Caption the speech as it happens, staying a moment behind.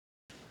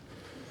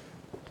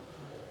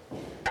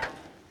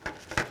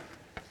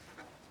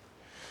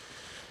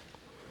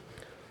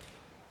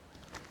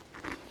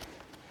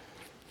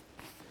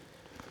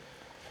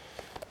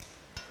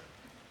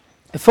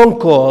phone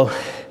call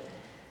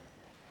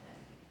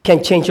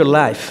can change your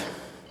life.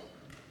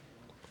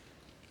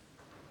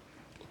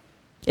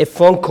 A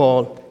phone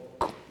call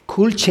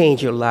could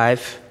change your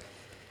life.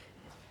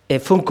 A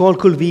phone call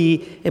could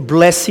be a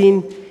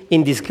blessing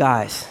in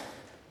disguise.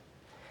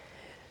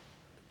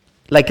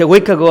 Like a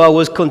week ago, I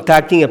was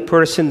contacting a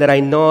person that I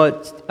know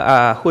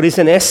who is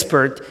an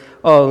expert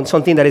on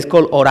something that is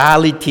called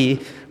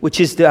orality,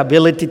 which is the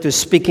ability to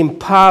speak in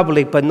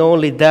public, but not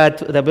only that,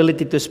 the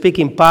ability to speak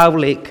in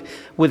public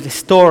with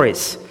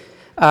stories,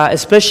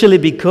 especially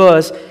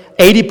because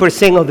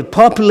 80% of the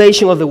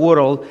population of the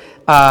world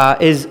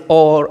is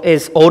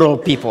oral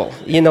people.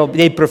 You know,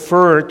 they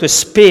prefer to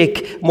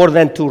speak more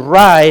than to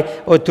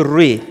write or to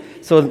read.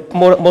 So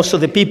most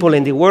of the people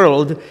in the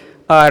world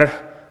are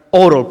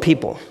oral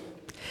people,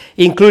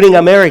 including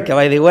America,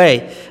 by the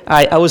way.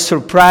 I was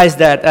surprised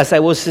that as I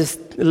was just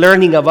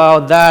learning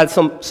about that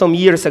some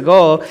years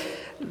ago,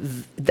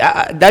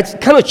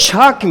 that kind of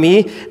shocked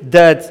me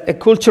that a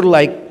culture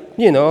like,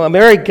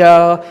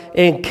 America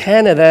and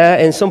Canada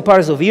and some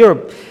parts of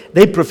Europe,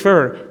 they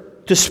prefer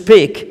to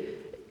speak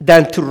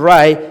than to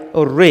write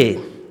or read.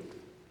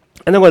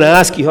 And I'm going to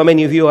ask you how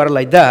many of you are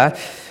like that.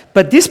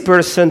 But this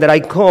person that I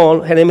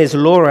call, her name is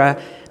Laura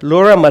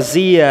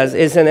Macias,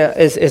 is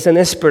an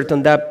expert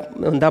on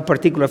that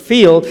particular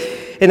field.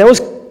 And I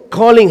was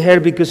calling her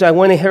because I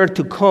wanted her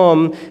to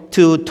come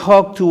to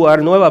talk to our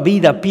Nueva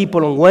Vida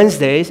people on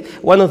Wednesdays.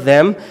 One of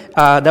them,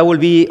 that will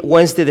be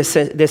Wednesday the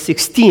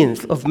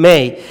 16th of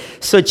May.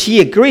 So she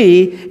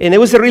agreed, and it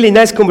was a really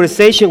nice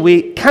conversation.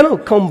 We kind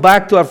of come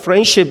back to our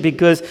friendship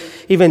because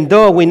even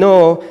though we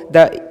know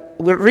that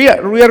we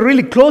are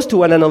really close to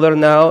one another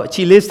now.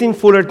 She lives in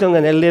Fullerton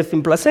and I live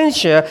in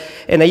Placentia,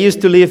 and I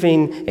used to live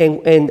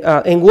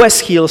in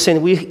West Hills,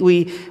 and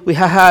we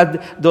have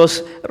had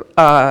those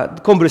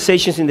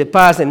conversations in the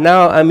past, and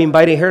now I'm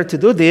inviting her to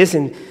do this,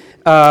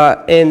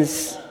 and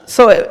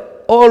so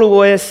all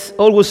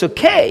was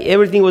okay.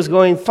 Everything was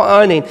going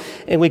fine,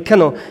 and we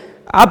kind of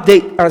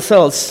update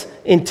ourselves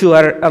into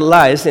our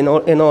lives and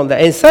all that.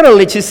 And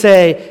suddenly she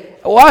say,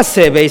 I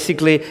say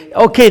basically,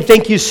 okay,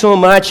 thank you so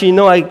much. I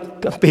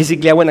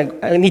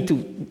need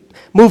to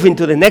move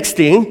into the next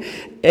thing.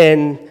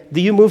 And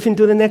do you move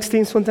into the next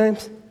thing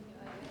sometimes?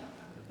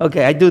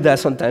 Okay, I do that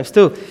sometimes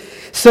too.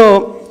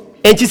 So,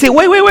 and she said,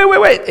 wait.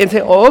 And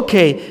say,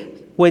 okay,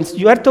 when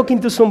you are talking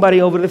to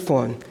somebody over the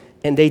phone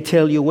and they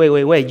tell you,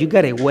 wait, you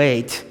got to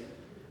wait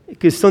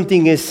because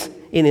something is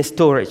in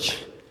storage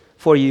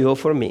for you or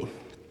for me.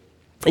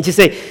 And she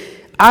said,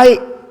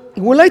 I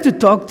would like to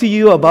talk to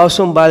you about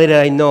somebody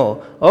that I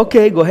know.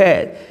 Okay, go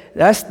ahead.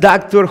 That's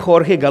Dr.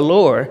 Jorge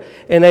Galor.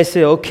 And I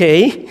said,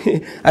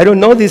 okay, I don't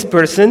know this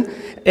person.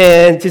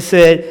 And she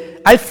said,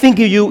 I think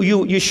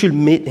you should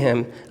meet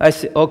him. I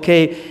said,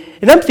 okay.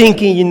 And I'm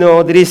thinking,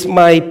 there is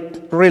my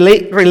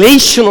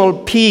relational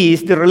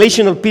piece, the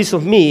relational piece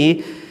of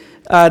me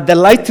that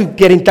like to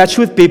get in touch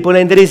with people.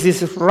 And there is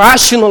this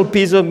rational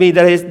piece of me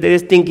that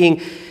is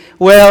thinking,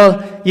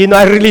 well,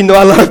 I really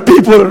know a lot of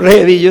people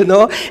already,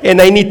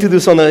 and I need to do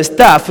some other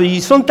stuff. So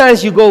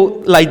sometimes you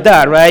go like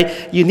that,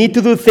 right? You need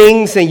to do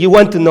things and you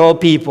want to know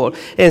people.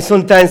 And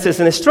sometimes it's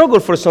a struggle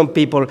for some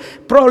people.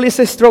 Probably it's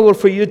a struggle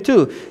for you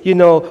too.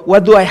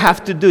 What do I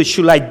have to do?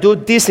 Should I do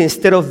this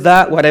instead of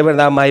that? Whatever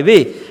that might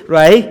be,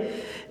 right?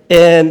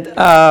 And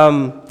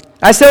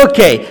I said,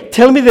 okay,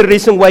 tell me the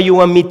reason why you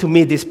want me to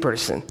meet this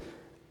person.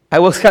 I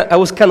was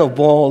kind of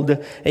bold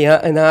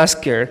and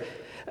asked her.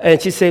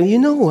 And she said, you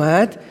know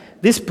what?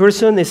 This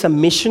person is a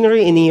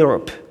missionary in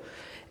Europe.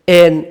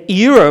 And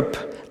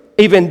Europe,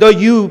 even though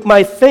you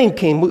might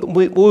think, and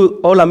we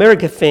all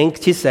America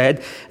think, she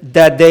said,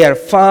 that they are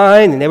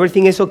fine and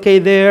everything is okay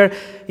there,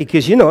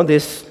 because,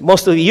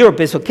 most of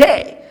Europe is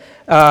okay.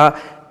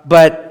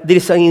 But there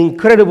is an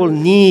incredible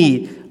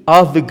need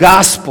of the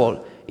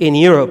gospel in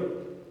Europe.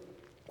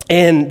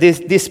 And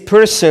this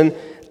person,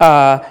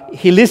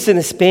 he lives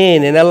in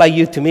Spain, and I'd like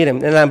you to meet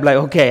him. And I'm like,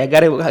 okay, I'm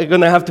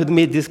going to have to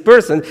meet this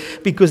person,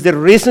 because the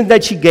reason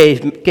that she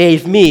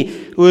gave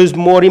me was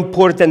more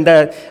important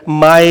than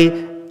my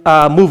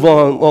move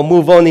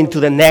on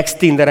into the next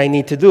thing that I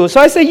need to do.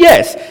 So I said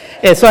yes.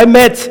 And so I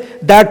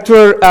met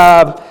Dr.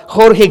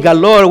 Jorge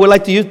Galor. We'd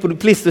like you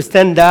please to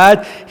stand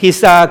up.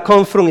 He's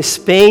come from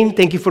Spain.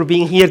 Thank you for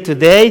being here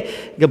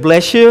today. God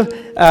bless you.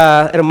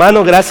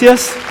 Hermano,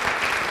 gracias.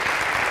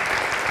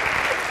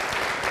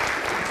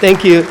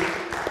 Thank you.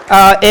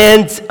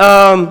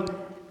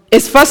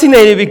 It's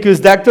fascinating because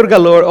Dr.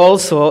 Galor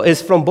also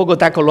is from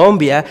Bogota,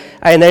 Colombia,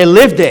 and I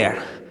lived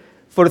there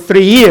for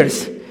 3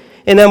 years.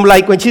 And I'm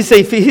like, when she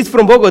said he's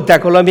from Bogota,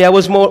 Colombia, I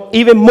was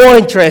even more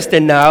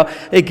interested now,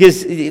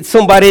 because it's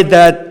somebody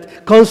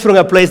that comes from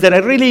a place that I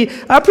really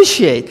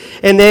appreciate.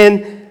 And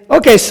then,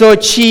 okay, so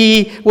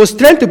she was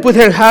trying to put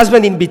her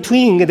husband in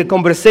between the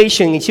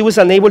conversation, and she was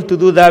unable to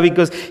do that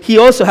because he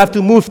also had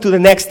to move to the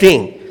next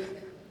thing.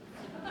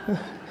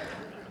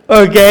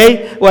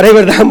 Okay,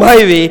 whatever that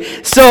might be.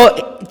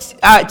 So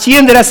she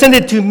ended up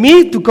sending it to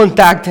me to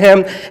contact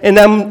him, and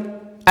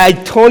I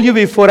told you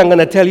before, I'm going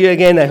to tell you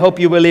again, I hope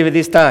you believe it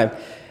this time.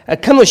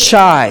 kind of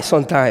shy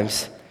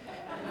sometimes.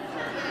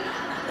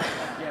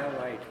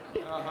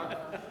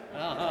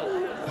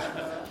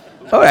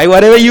 All right,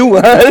 whatever you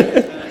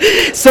want.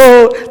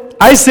 So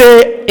I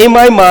say, in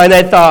my mind,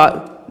 I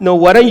thought, no,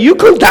 why don't you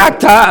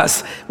contact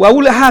us? Why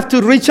would I have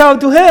to reach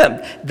out to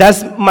him?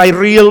 That's my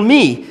real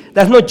me.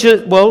 That's not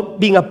just, well,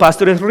 being a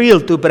pastor is real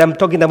too, but I'm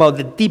talking about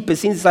the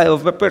deepest inside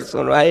of a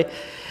person, right?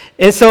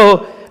 And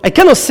so I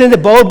kind of sent the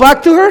ball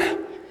back to her,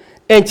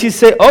 and she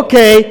said,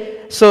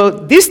 okay. So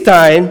this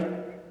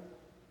time,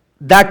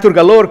 Dr.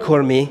 Galore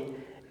called me,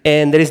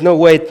 and there is no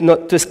way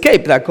not to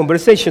escape that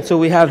conversation. So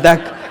we have to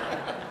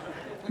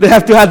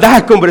have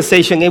that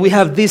conversation, and we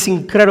have this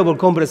incredible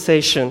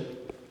conversation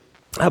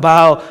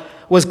about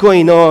what's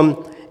going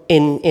on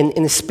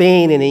in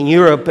Spain and in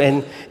Europe,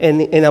 and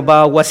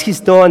about what he's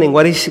done and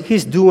what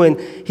he's doing.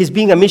 He's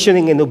been a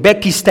missionary in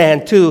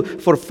Uzbekistan too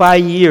for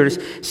 5 years.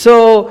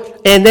 So,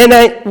 and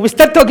then we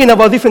start talking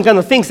about different kind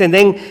of things, and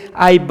then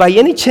by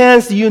any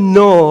chance, you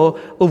know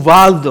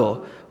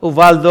Ubaldo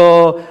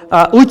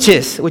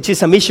Uches, which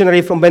is a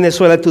missionary from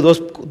Venezuela to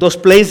those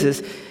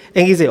places.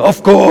 And he said,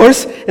 of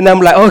course. And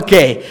I'm like,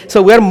 okay.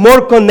 So we're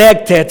more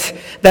connected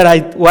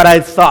than what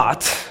I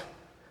thought.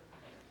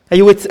 Are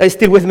you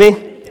still with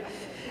me?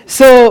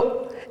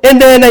 So,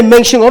 and then I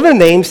mentioned other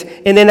names.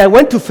 And then I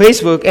went to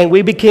Facebook, and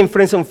we became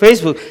friends on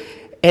Facebook.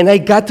 And I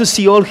got to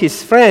see all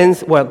his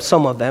friends. Well,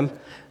 some of them.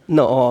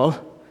 Not all.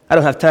 I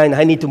don't have time.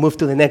 I need to move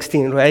to the next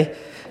thing, right?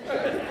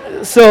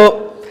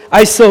 So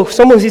I saw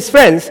some of his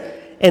friends.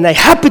 And I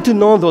happen to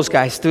know those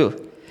guys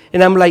too.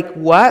 And I'm like,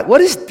 what? What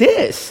is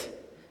this?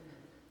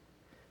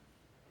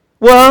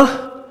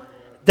 Well,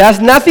 that's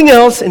nothing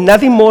else and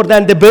nothing more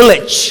than the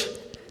village.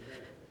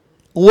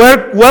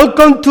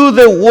 Welcome to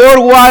the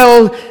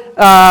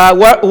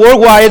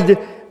worldwide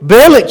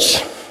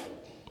village.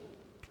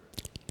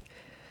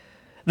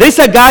 There's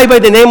a guy by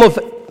the name of,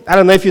 I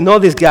don't know if you know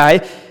this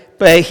guy,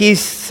 but he's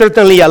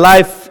certainly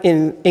alive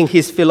in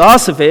his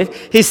philosophy.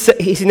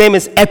 His name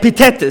is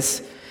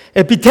Epictetus.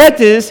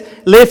 Epictetus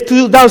lived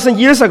 2,000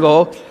 years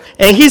ago,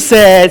 and he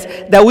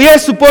said that we are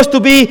supposed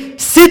to be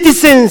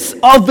citizens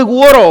of the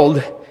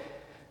world.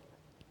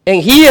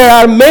 And here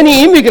are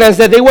many immigrants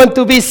that they want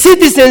to be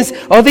citizens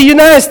of the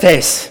United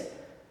States,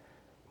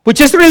 which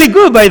is really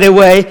good, by the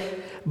way.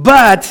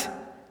 But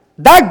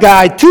that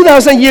guy,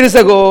 2,000 years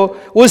ago,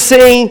 was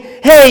saying,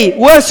 hey,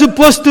 we're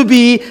supposed to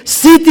be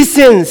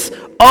citizens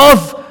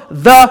of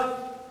the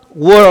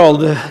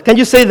world. Can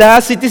you say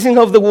that, citizens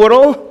of the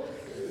world?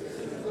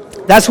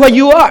 That's what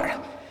you are.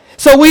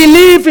 So we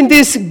live in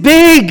this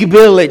big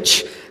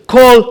village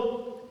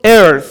called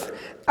Earth.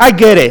 I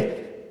get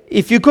it.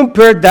 If you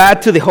compare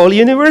that to the whole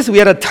universe,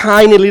 we are a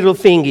tiny little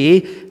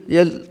thingy.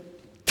 You're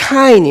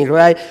tiny,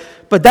 right?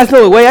 But that's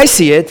not the way I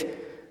see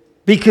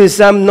it, because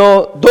I'm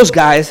not those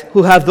guys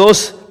who have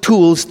those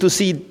tools to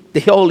see the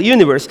whole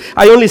universe.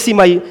 I only see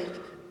my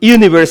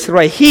universe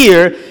right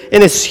here,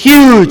 and it's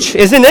huge,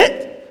 isn't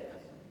it?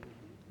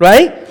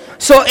 Right?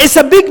 So it's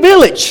a big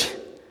village.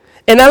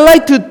 And I'd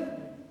like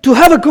to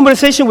have a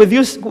conversation with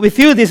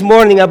you this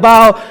morning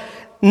about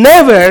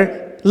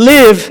never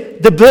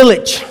leave the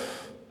village.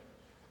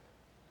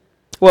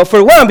 Well,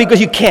 for one,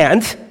 because you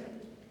can't,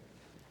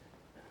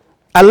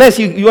 unless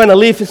you want to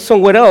live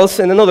somewhere else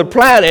in another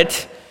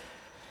planet.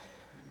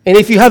 And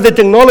if you have the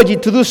technology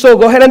to do so,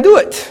 go ahead and do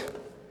it.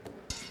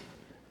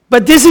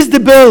 But this is the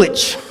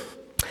village.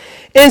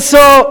 And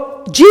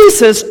so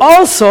Jesus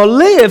also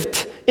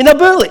lived in a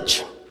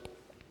village.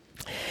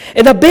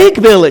 In a big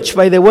village,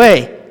 by the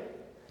way.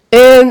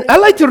 And I'd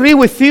like to read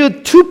with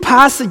you two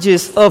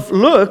passages of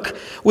Luke.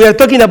 We are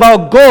talking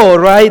about go,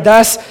 right?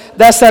 That's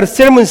our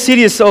sermon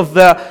series of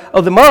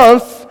the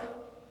month.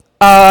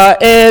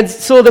 And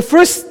so the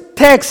first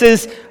text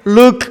is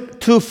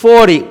Luke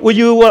 2:40. Would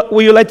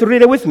you like to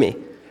read it with me?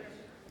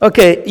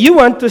 Okay, you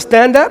want to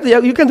stand up? Yeah,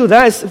 you can do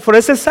that. For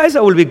exercise,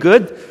 that will be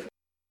good.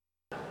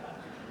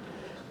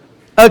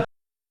 Okay.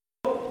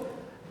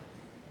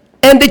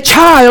 And the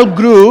child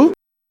grew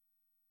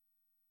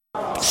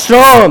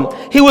strong.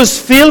 He was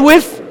filled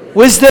with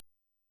wisdom.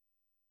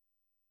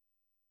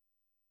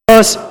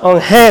 Was on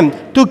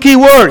him. Two key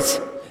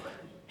words.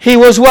 He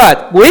was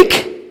what?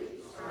 Weak?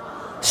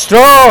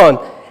 Strong.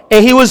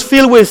 And he was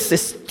filled with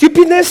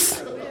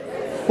stupidness?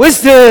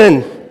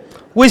 Wisdom.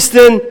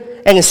 Wisdom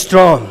and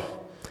strong.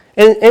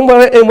 And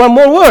one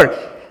more word.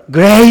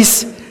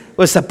 Grace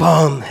was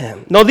upon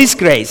him. Not this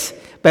grace,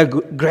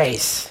 but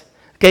grace.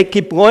 Okay,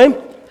 keep going.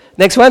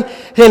 Next one.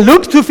 In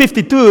Luke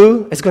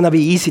 2:52, it's going to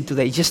be easy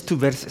today, just 2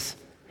 verses.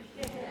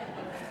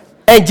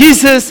 And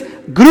Jesus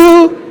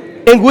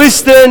grew in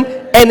wisdom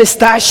and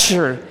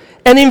stature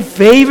and in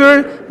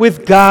favor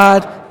with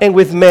God and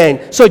with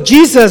men. So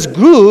Jesus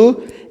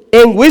grew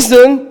in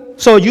wisdom.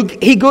 So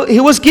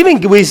he was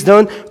giving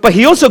wisdom, but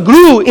he also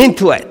grew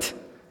into it,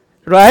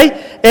 right?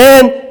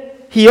 And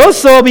he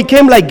also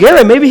became like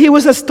Gary. Maybe he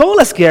was as tall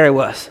as Gary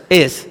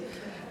is,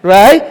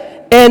 right?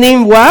 And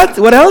in what?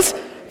 What else?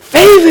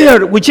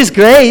 Favor, which is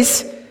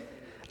grace,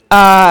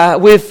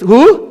 with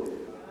who?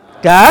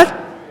 God,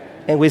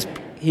 and with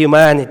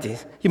humanity.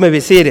 You may be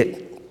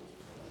seated.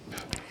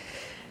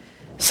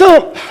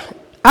 So,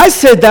 I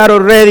said that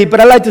already,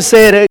 but I like to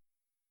say it.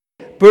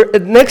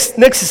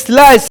 Next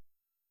slide.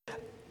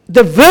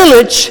 The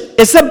village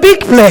is a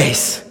big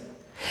place.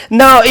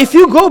 Now, if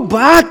you go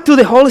back to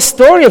the whole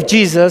story of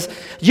Jesus,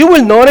 you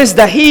will notice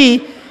that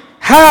he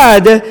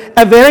had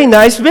a very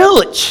nice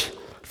village.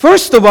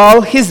 First of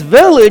all, his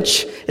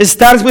village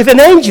starts with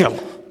an angel.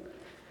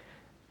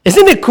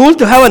 Isn't it cool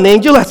to have an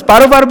angel as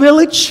part of our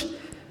village?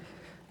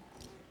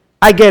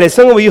 I get it.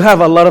 Some of you have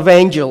a lot of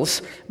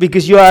angels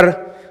because you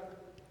are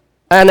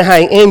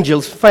Anaheim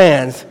Angels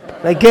fans.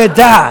 I get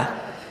that.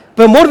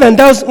 But more than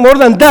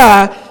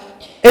that,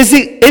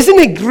 isn't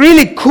it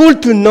really cool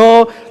to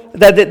know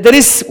that there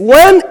is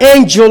one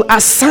angel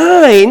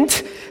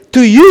assigned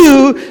to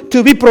you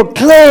to be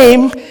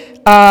proclaimed,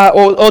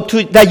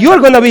 that you are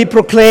going to be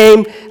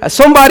proclaimed as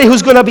somebody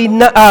who's going to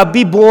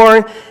be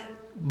born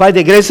by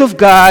the grace of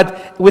God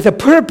with a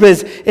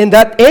purpose, and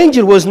that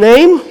angel was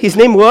named, his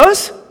name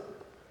was?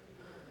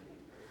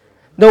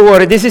 Don't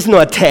worry, this is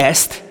not a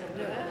test.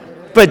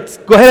 But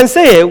go ahead and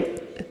say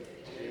it.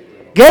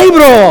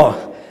 Gabriel,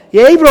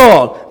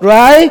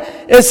 right?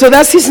 And so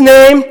that's his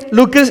name,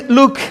 Luke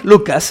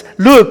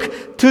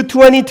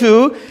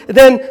 2:22.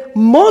 Then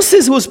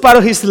Moses was part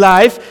of his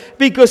life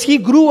because he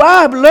grew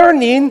up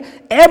learning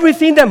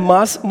everything that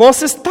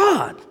Moses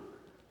taught.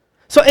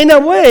 So in a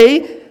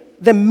way,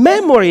 the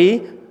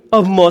memory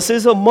of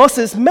Moses'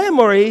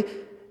 memory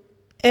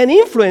and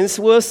influence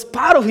was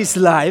part of his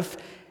life.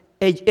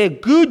 A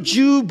good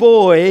Jew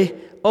boy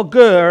or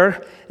girl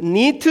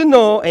needed to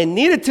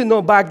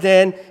know back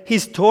then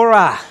his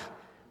Torah.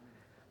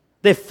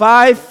 The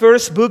 5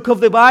 first book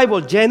of the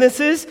Bible,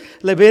 Genesis,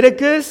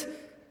 Leviticus,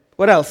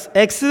 what else?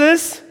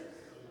 Exodus,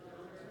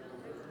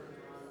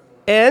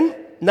 and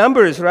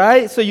Numbers,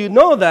 right? So you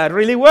know that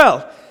really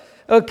well.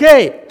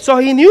 Okay, so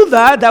he knew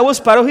that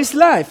was part of his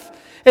life.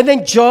 And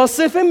then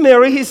Joseph and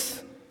Mary,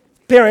 his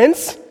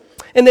parents,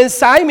 and then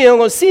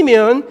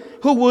Simeon,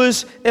 who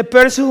was a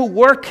person who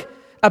worked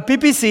at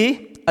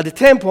PPC, at the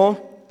temple,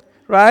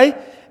 right?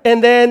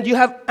 And then you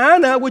have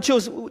Anna,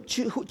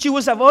 she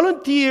was a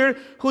volunteer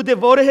who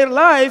devoted her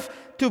life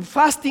to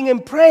fasting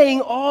and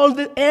praying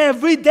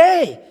every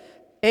day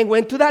and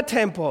went to that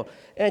temple.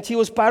 And she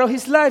was part of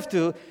his life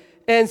too.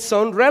 And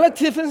some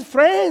relatives and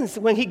friends,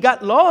 when he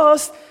got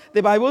lost,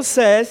 the Bible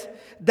says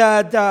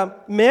that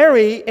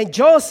Mary and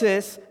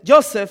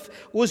Joseph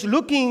was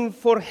looking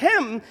for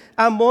him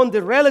among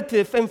the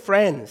relatives and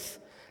friends.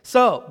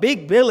 So,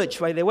 big village,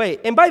 by the way.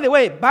 And by the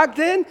way, back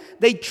then,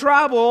 they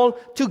traveled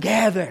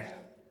together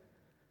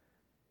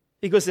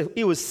because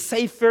it was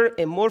safer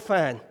and more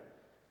fun.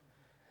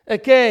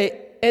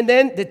 Okay, and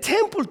then the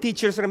temple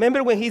teachers,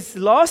 remember when he's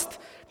lost,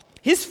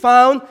 he's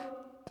found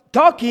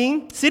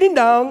talking, sitting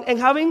down, and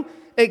having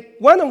a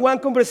one-on-one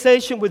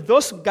conversation with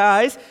those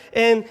guys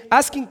and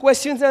asking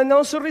questions and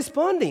also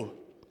responding.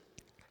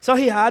 So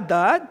he had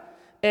that,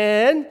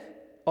 and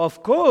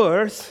of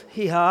course,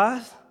 he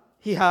had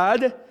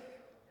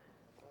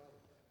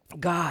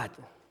God.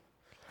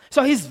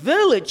 So his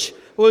village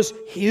was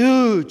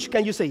huge.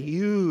 Can you say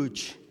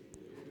huge?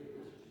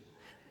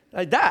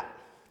 Like that.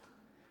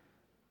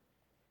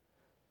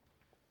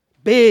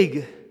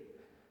 Big.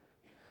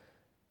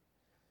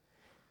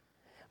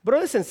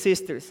 Brothers and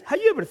sisters, have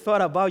you ever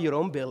thought about your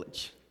own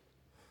village?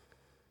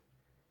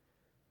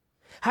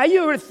 Have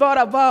you ever thought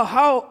about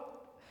how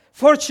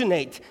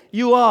fortunate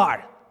you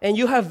are and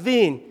you have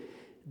been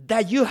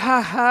that you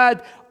have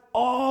had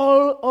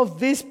all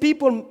of these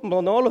people,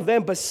 not all of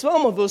them, but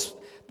some of those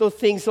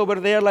things over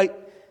there, like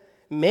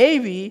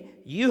maybe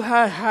you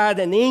have had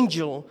an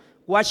angel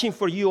watching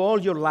for you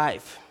all your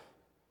life.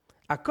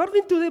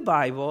 According to the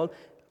Bible,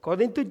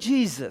 according to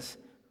Jesus,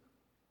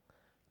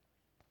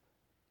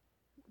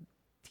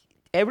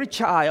 every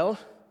child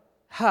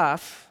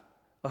has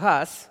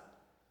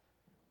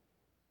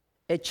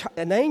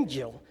an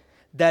angel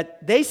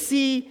that they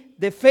see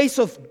the face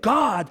of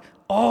God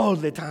all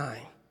the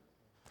time.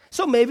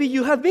 So maybe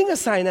you have been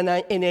assigned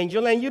an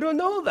angel and you don't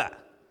know that.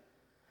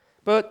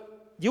 But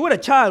you were a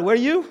child, were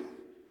you?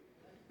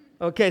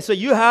 Okay, so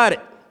you had it.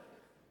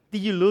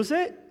 Did you lose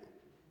it?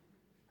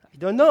 I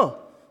don't know.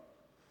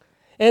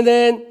 And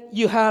then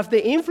you have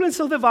the influence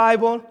of the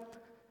Bible,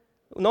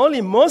 not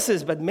only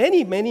Moses, but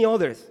many, many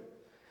others.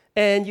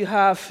 And you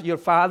have your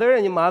father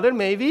and your mother,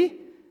 maybe,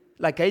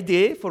 like I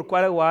did for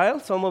quite a while,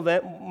 some of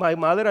them, my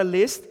mother at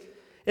least.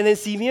 And then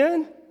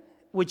Simeon,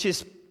 which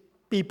is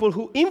people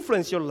who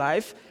influence your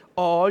life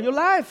all your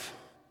life.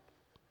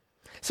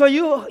 So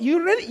you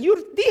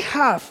did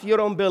have your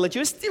own village.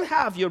 You still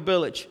have your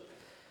village.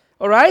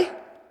 All right?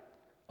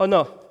 Or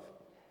no?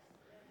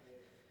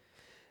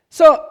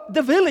 So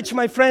the village,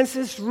 my friends,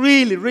 is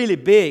really, really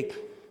big.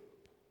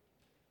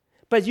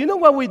 But you know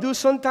what we do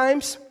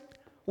sometimes?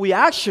 We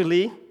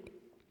actually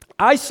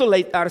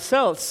isolate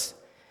ourselves.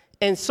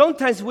 And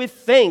sometimes we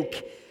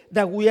think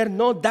that we are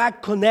not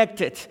that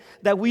connected,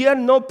 that we are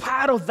not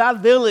part of that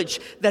village,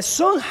 that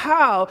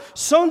somehow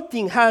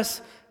something has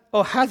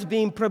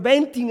been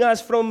preventing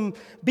us from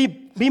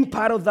being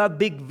part of that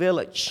big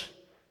village.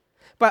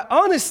 But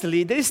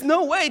honestly, there is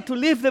no way to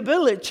leave the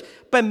village.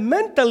 But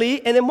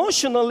mentally and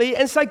emotionally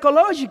and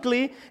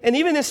psychologically and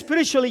even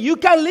spiritually, you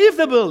can leave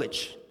the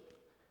village.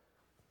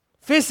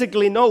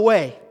 Physically, no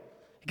way.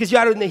 Because you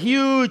are in a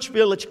huge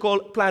village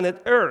called planet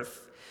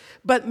Earth.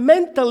 But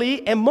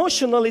mentally,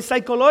 emotionally,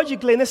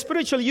 psychologically, and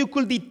spiritually, you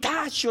could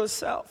detach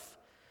yourself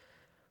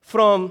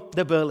from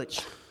the village.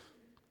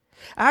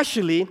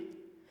 Actually,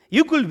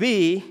 you could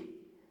be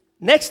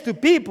next to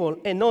people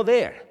and not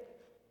there,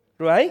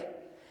 right?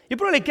 You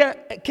probably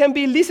can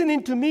be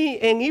listening to me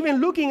and even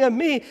looking at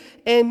me,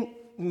 and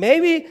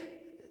maybe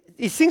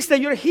it seems that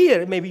you're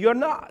here, maybe you're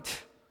not,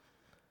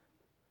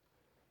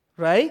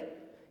 right?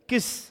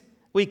 Because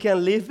we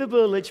can leave the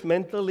village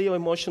mentally or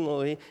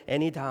emotionally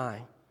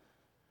anytime,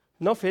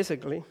 not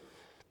physically.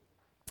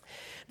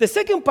 The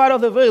second part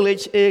of the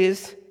village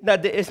is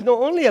that there is not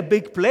only a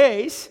big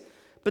place,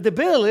 but the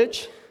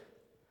village,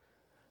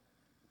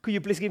 could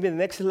you please give me the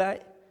next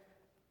slide,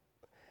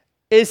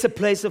 is a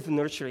place of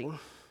nurturing.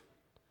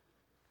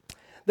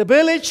 The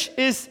village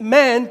is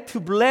meant to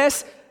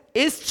bless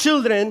its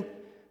children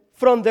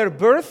from their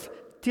birth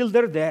till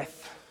their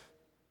death.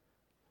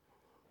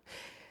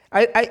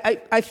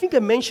 I think I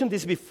mentioned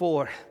this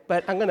before,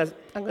 but I'm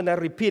gonna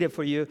repeat it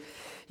for you.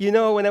 You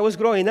know, when I was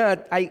growing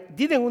up, I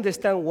didn't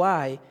understand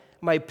why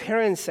my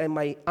parents and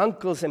my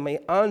uncles and my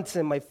aunts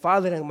and my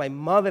father and my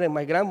mother and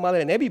my grandmother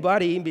and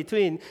everybody in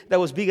between that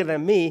was bigger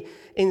than me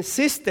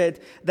insisted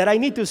that I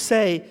need to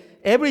say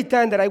every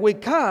time that I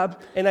wake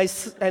up and I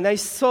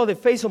saw the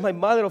face of my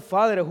mother or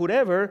father or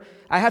whoever,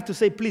 I have to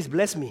say, please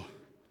bless me.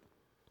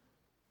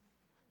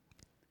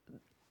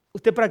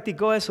 ¿Usted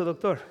practicó eso,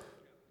 doctor?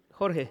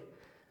 Jorge?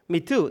 Me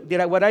too.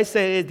 What I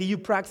say is, do you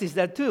practice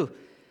that too?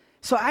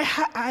 So I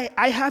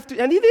have to,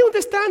 and he didn't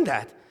understand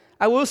that.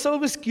 I was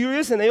always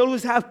curious, and I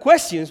always have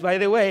questions, by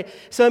the way.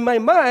 So in my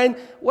mind,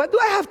 what do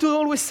I have to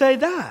always say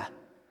that?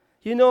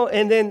 You know,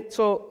 and then,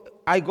 so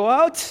I go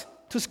out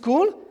to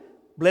school,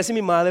 bless me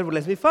mother,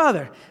 bless me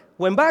father.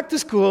 Went back to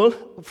school,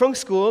 from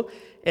school,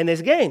 and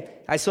again,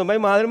 I saw my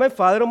mother, my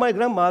father, or my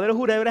grandmother, or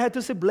whoever, I had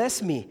to say,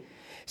 bless me.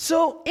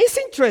 So it's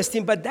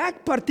interesting, but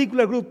that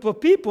particular group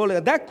of people,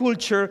 that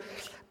culture,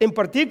 in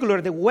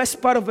particular, the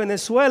west part of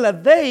Venezuela,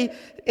 they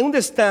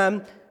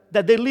understand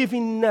that they live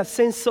in a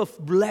sense of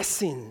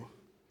blessing.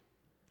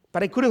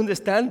 But I couldn't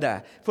understand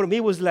that. For me,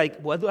 it was like,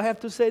 what do I have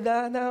to say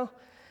that now?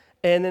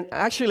 And then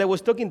actually, I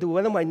was talking to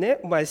one of my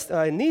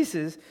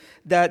nieces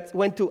that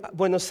went to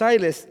Buenos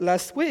Aires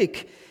last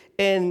week,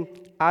 and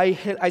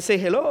I say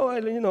hello,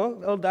 you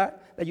know, all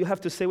that you have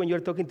to say when you're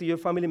talking to your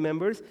family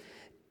members.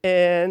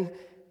 And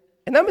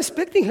I'm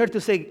expecting her to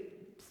say,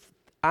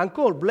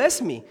 Uncle,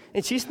 bless me.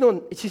 And she's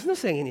not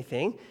saying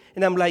anything.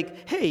 And I'm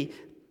like, hey,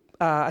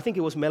 I think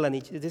it was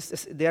Melanie.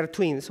 They are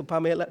twins, so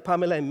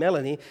Pamela and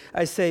Melanie.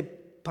 I say,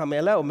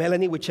 Pamela or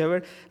Melanie,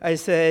 whichever. I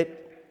say,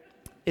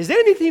 is there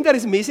anything that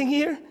is missing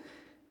here?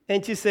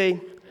 And she say,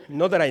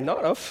 not that I know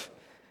of.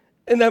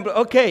 And I'm like,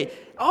 okay.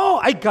 Oh,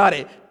 I got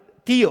it.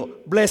 Tio,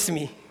 bless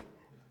me.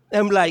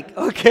 I'm like,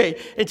 okay.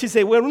 And she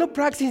said, we're not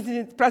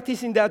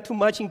practicing that too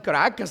much in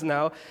Caracas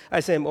now. I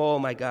said, oh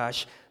my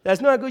gosh,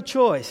 that's not a good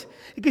choice.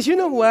 Because you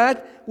know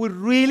what? We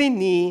really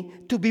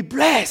need to be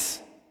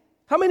blessed.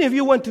 How many of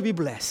you want to be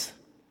blessed?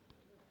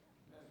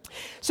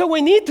 So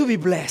we need to be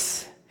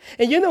blessed.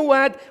 And you know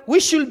what?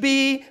 We should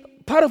be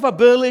part of a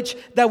village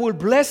that will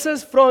bless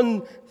us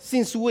from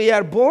since we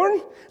are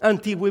born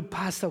until we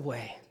pass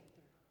away.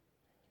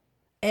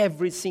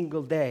 Every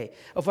single day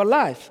of our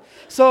life.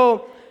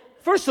 So,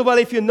 first of all,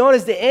 if you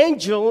notice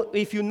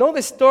if you know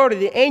the story,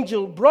 the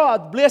angel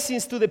brought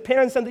blessings to the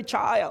parents and the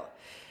child.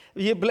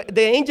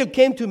 The angel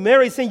came to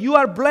Mary saying, you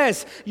are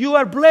blessed. You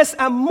are blessed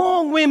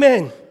among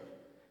women.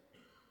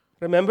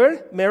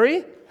 Remember,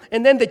 Mary?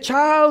 And then the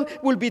child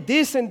will be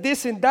this and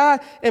this and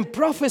that, and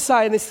prophesy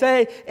and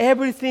say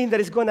everything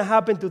that is going to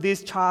happen to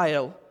this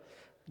child,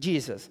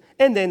 Jesus.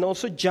 And then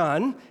also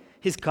John,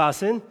 his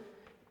cousin,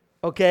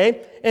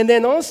 okay? And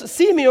then also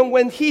Simeon,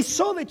 when he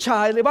saw the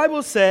child, the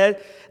Bible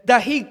said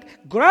that he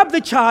grabbed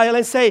the child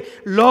and said,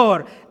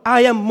 Lord,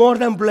 I am more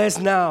than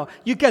blessed now.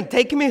 You can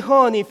take me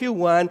home if you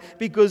want,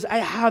 because I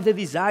have the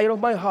desire of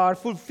my heart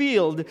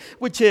fulfilled,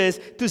 which is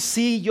to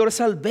see your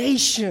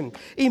salvation.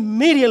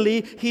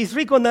 Immediately, he's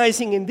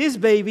recognizing in this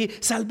baby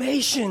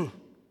salvation.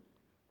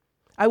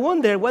 I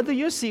wonder, what do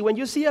you see when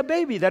you see a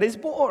baby that is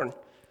born?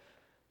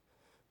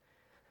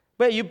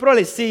 Well, you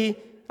probably see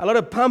a lot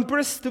of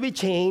pampers to be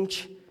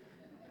changed,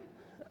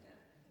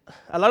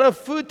 a lot of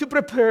food to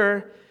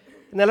prepare,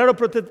 and a lot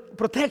of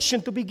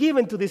protection to be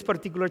given to this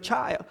particular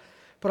child.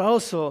 But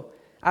also,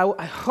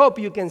 I hope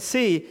you can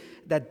see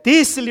that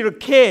this little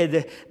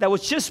kid that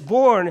was just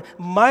born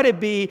might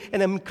be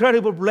an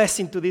incredible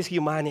blessing to this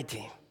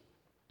humanity.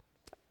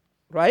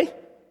 Right?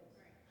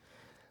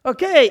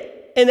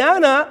 Okay, and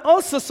Anna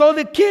also saw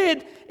the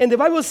kid, and the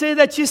Bible says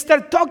that she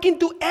started talking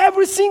to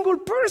every single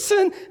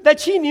person that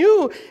she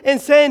knew and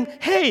saying,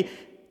 hey,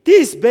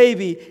 this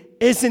baby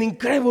is an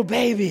incredible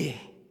baby.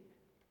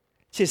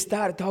 She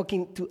started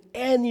talking to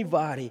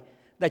anybody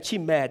that she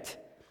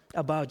met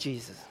about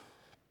Jesus.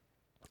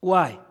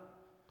 Why?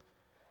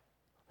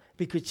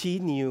 because she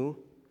knew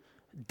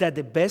that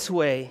the best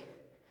way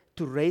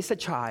to raise a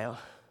child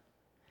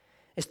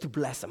is to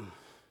bless them.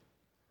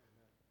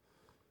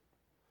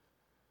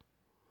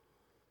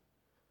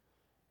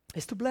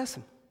 Is to bless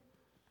them.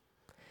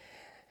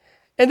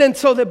 And then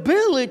so the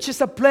village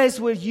is a place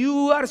where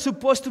you are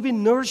supposed to be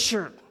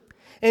nurtured.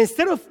 And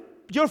instead of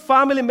your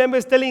family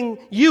members telling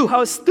you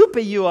how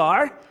stupid you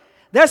are,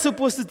 they're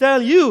supposed to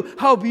tell you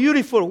how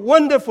beautiful,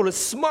 wonderful,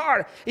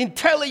 smart,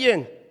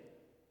 intelligent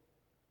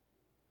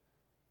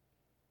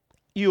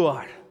you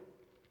are.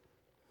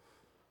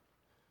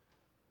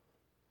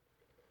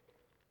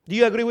 Do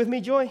you agree with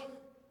me, Joy?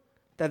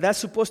 That that's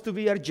supposed to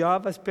be our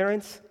job as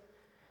parents?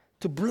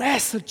 To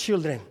bless our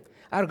children,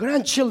 our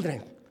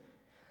grandchildren,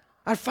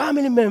 our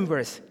family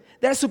members.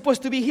 They're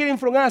supposed to be hearing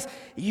from us,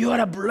 you are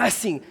a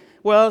blessing.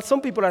 Well,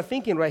 some people are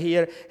thinking right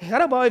here,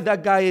 how about if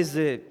that guy is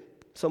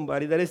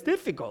somebody that is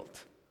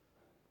difficult?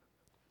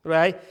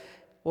 Right?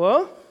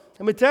 Well,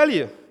 let me tell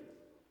you,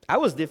 I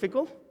was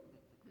difficult.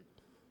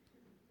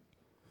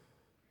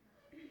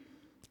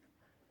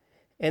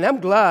 And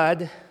I'm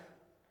glad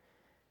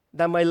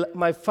that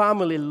my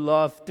family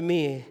loved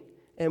me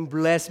and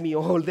blessed me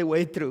all the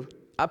way through,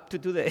 up to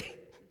today.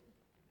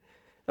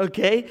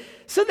 Okay?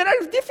 So there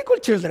are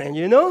difficult children,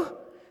 you know?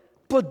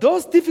 But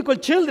those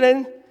difficult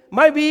children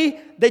might be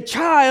the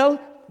child,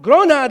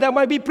 grown up, that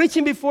might be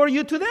preaching before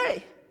you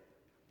today.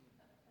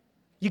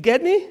 You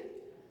get me?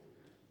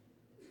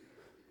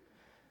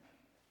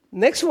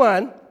 Next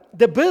one,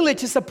 the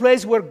village is a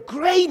place where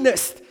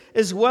greatness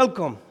is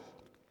welcome.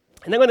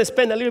 And I'm going to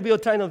spend a little bit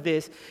of time on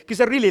this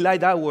because I really like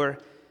that word.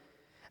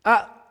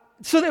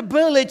 So the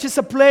village is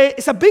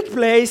it's a big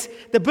place.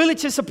 The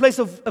village is a place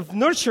of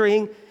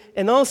nurturing,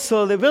 and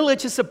also the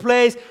village is a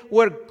place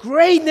where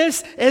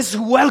greatness is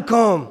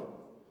welcome.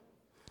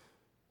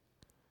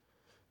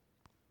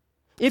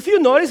 If you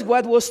notice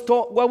what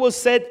was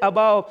said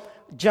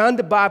about John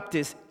the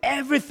Baptist,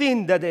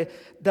 everything that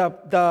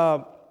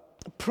the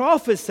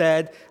prophet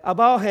said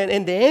about him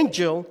and the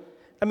angel,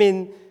 I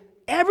mean,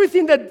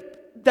 everything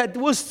that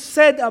was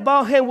said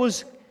about him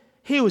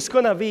he was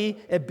going to be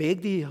a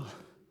big deal.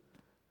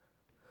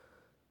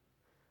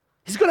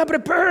 He's going to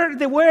prepare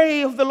the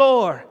way of the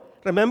Lord.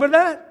 Remember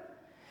that?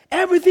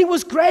 Everything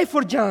was great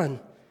for John.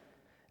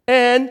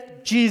 And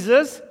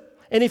Jesus,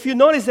 and if you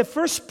notice the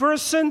first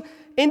person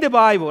in the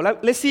Bible,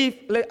 let's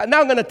see,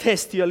 now I'm going to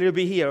test you a little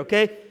bit here,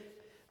 okay?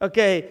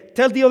 Okay,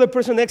 tell the other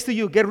person next to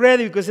you, get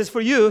ready because it's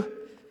for you,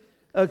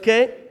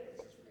 okay?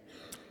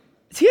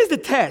 Here's the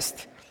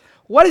test.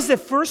 What is the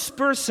first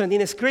person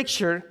in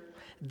Scripture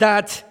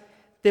that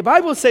the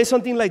Bible says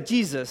something like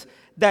Jesus,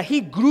 that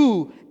he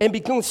grew and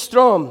became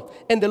strong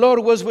and the Lord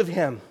was with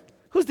him?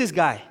 Who's this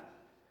guy?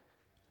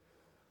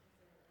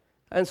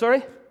 I'm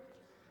sorry?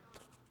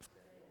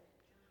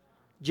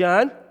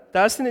 John,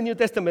 that's in the New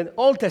Testament,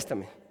 Old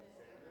Testament.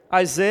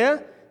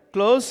 Isaiah,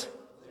 close.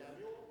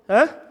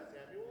 Huh?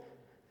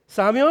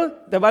 Samuel,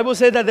 the Bible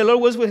said that the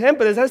Lord was with him,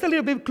 but that's a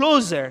little bit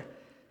closer.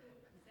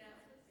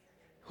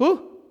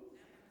 Who?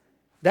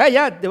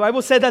 Yeah, the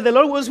Bible said that the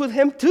Lord was with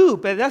him too,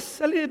 but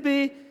that's a little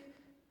bit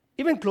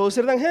even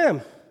closer than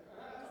him.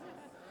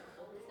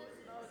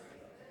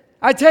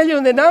 I tell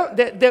you now,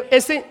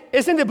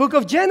 it's in the book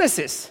of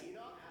Genesis.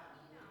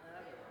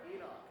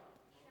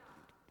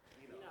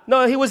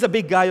 No, he was a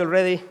big guy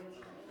already.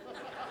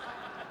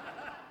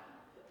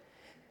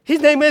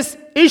 His name is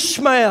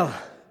Ishmael.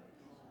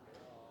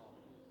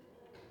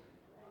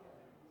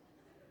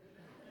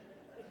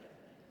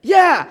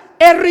 Yeah,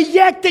 a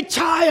rejected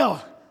child.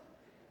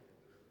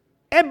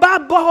 A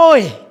bad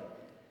boy.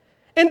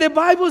 And the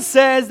Bible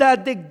says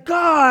that the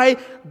guy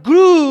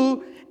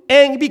grew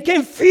and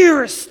became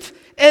fierce.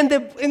 And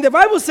the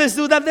Bible says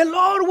too that the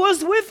Lord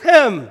was with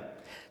him.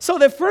 So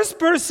the first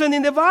person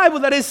in the Bible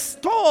that is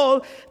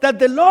told that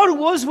the Lord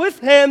was with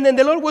him and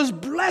the Lord was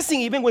blessing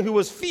even when he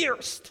was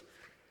fierce.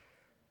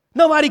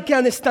 Nobody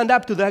can stand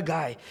up to that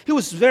guy. He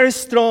was very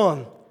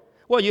strong.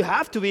 Well, you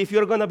have to be if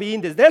you're going to be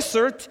in the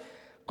desert.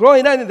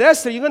 Growing up in the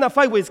desert, you're going to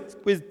fight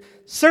with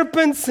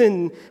serpents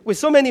and with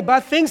so many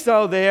bad things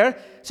out there.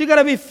 So you got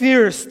to be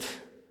fierce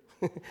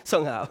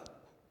somehow.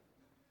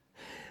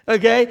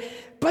 Okay?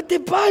 But the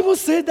Bible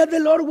said that the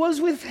Lord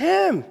was with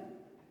him.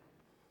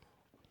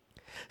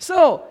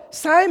 So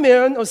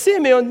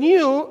Simeon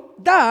knew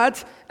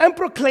that and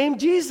proclaimed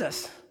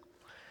Jesus.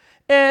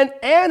 And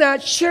Anna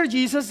shared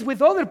Jesus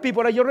with other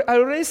people. I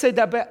already said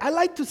that, but I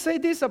like to say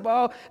this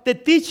about the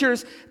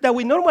teachers that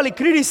we normally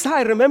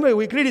criticize. Remember,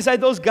 we criticize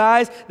those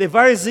guys, the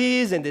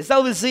Pharisees and the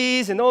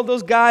Sadducees and all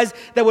those guys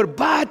that were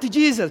bad to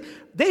Jesus.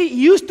 They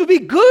used to be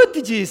good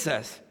to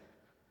Jesus.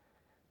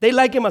 They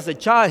liked him as a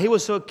child. He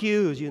was so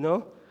cute, you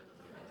know.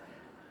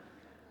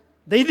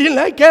 They didn't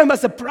like him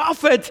as a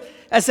prophet,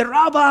 as a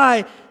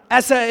rabbi,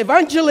 as an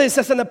evangelist,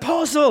 as an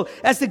apostle,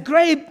 as the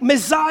great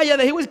Messiah.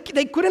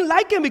 They couldn't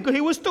like him because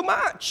he was too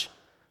much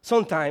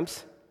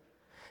sometimes.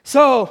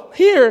 So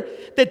here,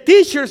 the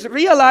teachers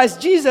realized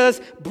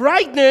Jesus'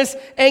 brightness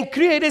and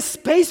created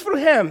space for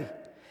him.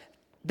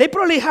 They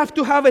probably have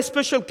to have a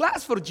special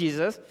class for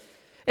Jesus.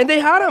 And they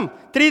had him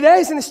 3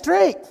 days in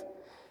straight.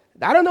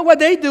 I don't know what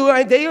they do.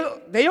 And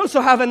they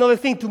also have another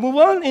thing to move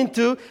on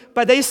into,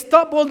 but they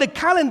stop all the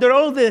calendar,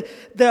 all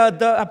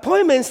the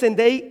appointments, and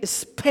they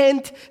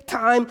spend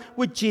time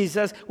with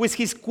Jesus, with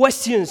his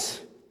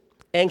questions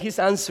and his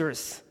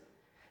answers.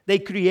 They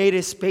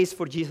created space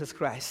for Jesus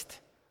Christ.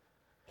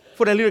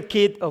 For a little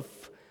kid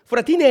for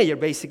a teenager,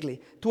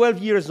 basically, 12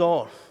 years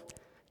old,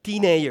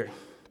 teenager.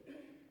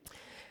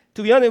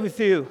 To be honest with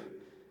you,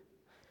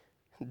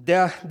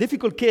 the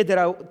difficult kid that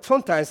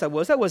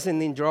I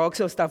wasn't in drugs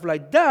or stuff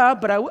like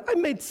that, but I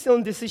made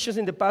some decisions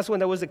in the past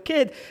when I was a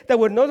kid that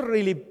were not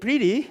really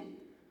pretty.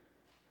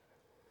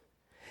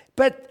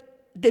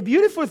 But the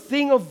beautiful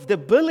thing of the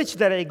village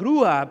that I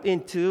grew up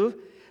into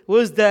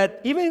was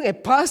that even a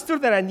pastor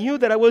that I knew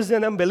that I was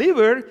an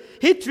unbeliever,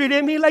 he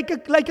treated me like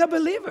a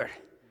believer.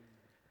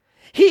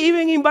 He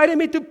even invited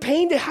me to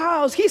paint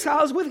his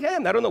house with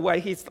him. I don't know why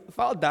he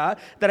thought that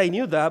I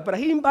knew that, but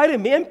he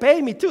invited me and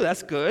paid me too.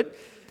 That's good.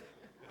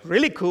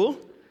 Really cool.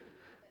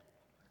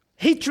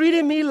 He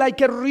treated me like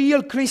a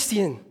real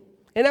Christian,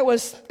 and I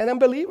was an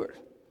unbeliever.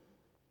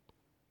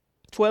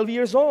 12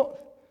 years old.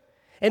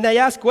 And I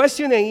asked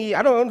questions, and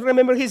I don't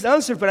remember his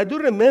answer, but I do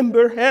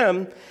remember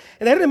him.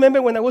 And I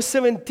remember when I was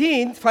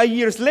 17, 5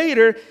 years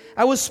later,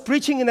 I was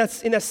preaching in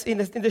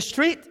the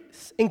street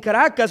in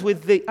Caracas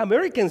with the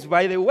Americans,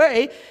 by the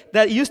way,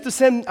 that used to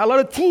send a lot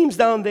of teams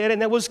down there,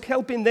 and I was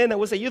helping them. I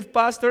was a youth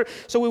pastor,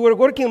 so we were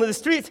working on the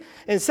streets,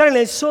 and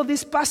suddenly I saw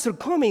this pastor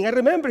coming. I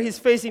remember his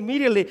face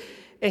immediately,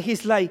 and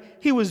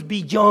he was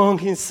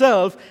beyond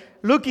himself,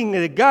 looking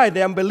at the guy,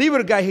 the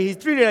unbeliever guy he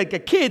treated like a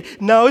kid,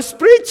 now is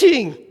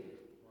preaching.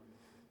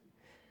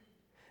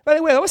 By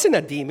the way, I wasn't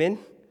a demon.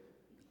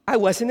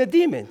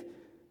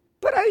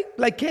 But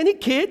like any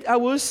kid,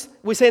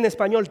 we say in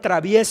Espanol,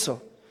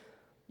 travieso.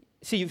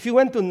 See, if you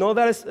want to know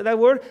that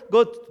word,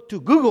 go to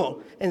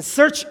Google and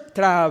search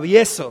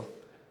travieso.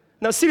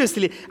 Now,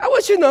 seriously,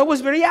 I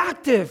was very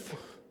active.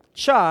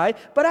 Shy,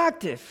 but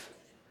active.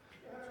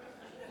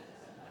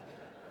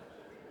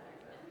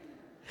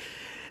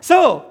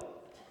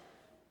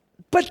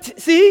 But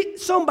see,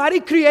 somebody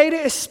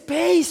created a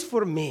space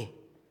for me.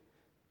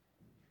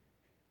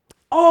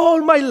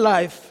 All my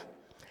life,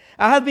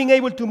 I have been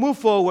able to move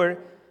forward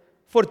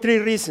for 3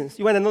 reasons.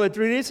 You want to know the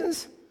 3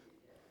 reasons?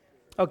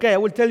 Okay, I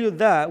will tell you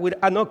that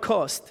at no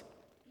cost.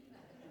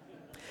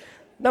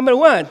 Number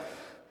 1,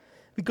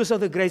 because of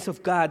the grace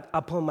of God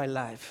upon my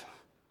life.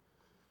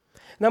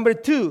 Number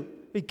 2,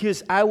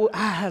 because I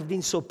have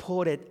been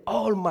supported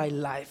all my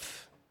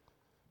life.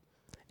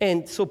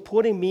 And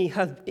supporting me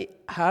has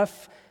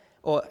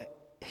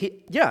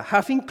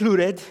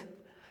included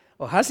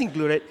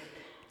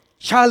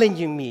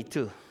challenging me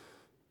too.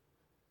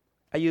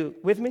 Are you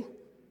with me?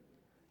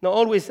 Not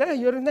always, hey,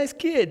 you're a nice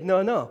kid.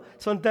 No.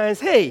 Sometimes,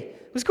 hey,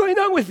 what's going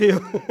on with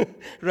you?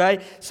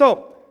 Right?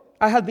 So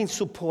I have been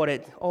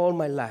supported all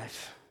my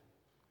life.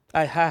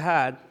 I have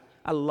had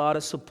a lot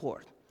of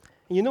support.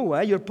 And you know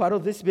what? You're part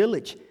of this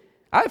village.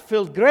 I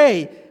feel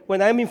great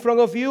when I'm in front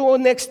of you or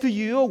next to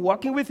you or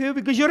walking with you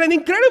because you're an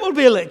incredible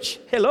village.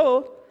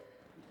 Hello?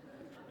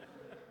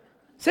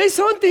 Say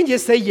something.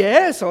 Just say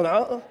yes or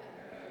no.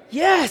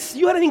 Yes,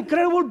 you are an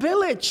incredible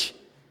village.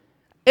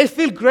 It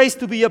feels great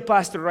to be a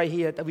pastor right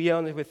here, to be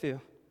honest with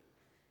you.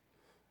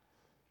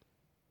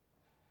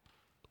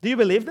 Do you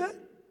believe that?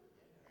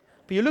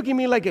 But you look at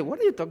me like, what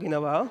are you talking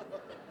about?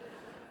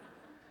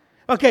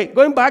 Okay,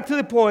 going back to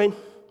the point,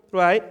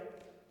 right?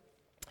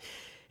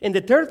 And the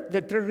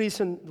third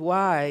reason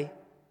why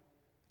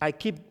I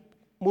keep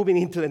moving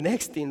into the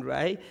next thing,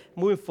 right?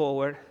 Moving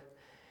forward,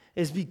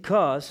 is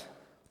because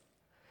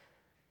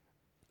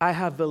I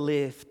have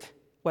believed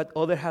what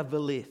others have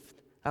believed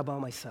about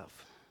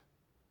myself.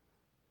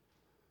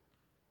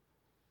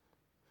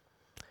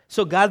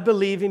 So God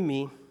believed in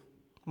me.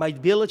 My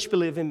village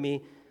believed in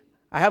me.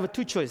 I have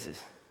 2 choices.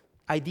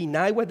 I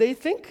deny what they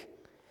think,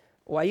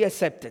 or I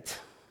accept it.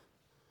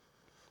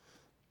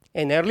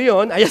 And early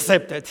on, I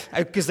accepted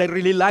because I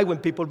really like when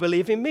people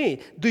believe in me.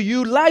 Do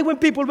you like when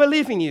people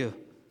believe in you?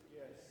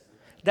 Yes.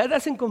 That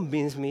doesn't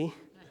convince me.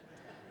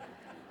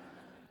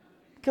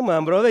 Come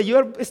on, brother.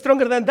 You're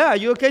stronger than that.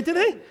 You okay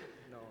today?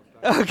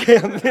 No. Okay.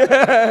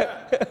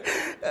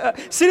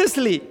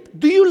 Seriously,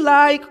 do you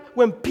like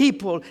when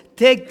people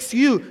take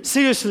you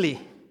seriously?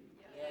 Yes.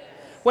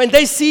 When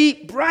they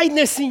see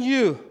brightness in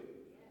you?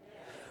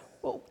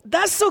 Well,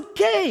 that's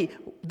okay.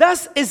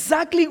 That's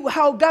exactly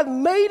how God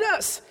made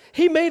us.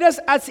 He made us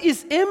as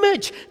His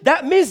image.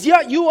 That means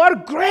you are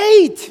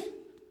great.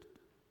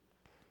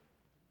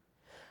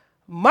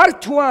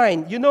 Mark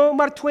Twain. You know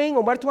Mark Twain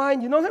or Mark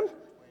Twain? You know him?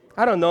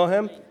 I don't know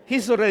him.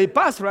 He's already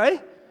passed,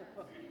 right?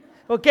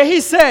 Okay,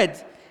 he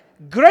said,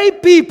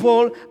 great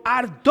people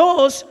are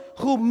those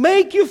who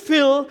make you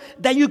feel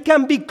that you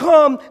can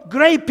become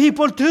great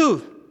people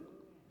too.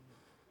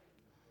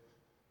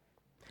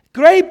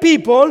 Great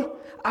people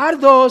are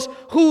those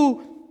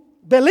who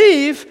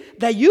believe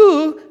that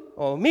you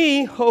or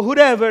me or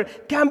whoever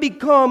can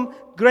become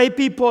great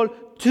people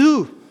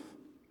too.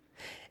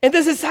 And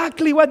that's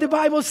exactly what the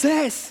Bible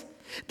says.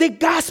 The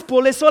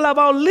gospel is all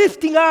about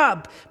lifting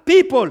up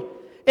people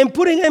and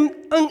putting him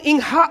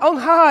on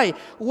high.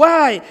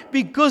 Why?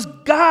 Because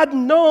God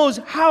knows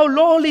how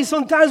lowly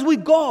sometimes we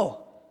go.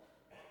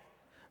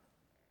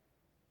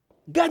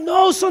 God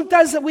knows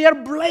sometimes that we are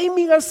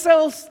blaming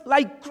ourselves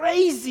like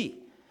crazy.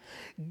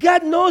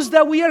 God knows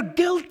that we are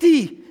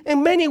guilty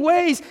in many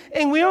ways,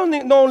 and we are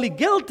not only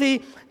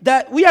guilty,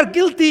 that we are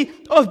guilty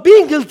of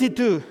being guilty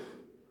too.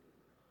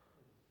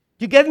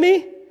 You get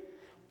me?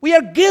 We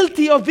are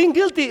guilty of being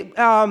guilty.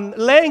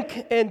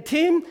 Lenk and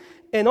Tim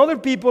and other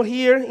people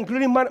here,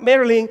 including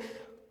Marilyn,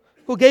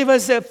 who gave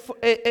us a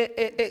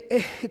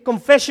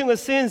confession of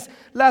sins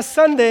last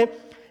Sunday,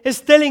 is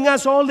telling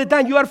us all the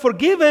time, you are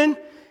forgiven,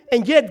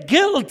 and yet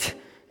guilt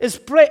is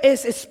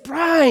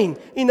prying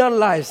in our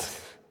lives.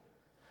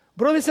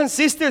 Brothers and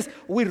sisters,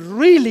 we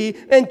really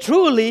and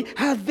truly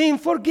have been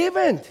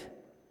forgiven. Amen.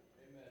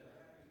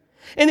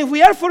 And if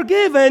we are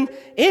forgiven,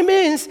 it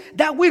means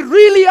that we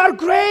really are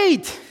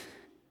great.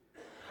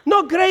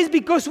 Not great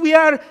because we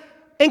are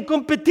in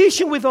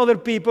competition with other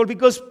people,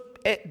 because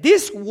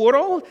this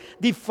world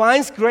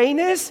defines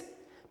greatness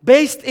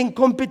based in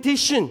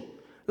competition.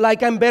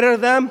 Like I'm better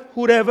than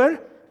whoever,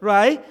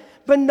 right?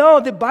 But no,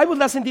 the Bible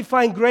doesn't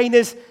define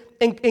greatness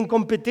in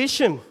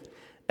competition.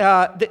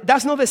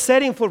 That's not the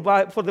setting for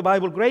the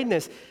Bible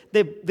greatness.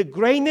 The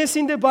greatness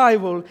in the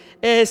Bible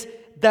is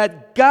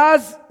that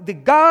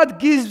God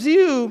gives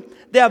you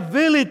the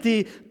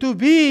ability to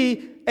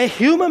be a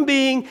human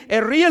being,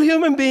 a real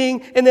human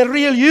being, and a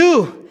real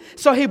you.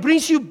 So he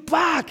brings you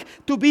back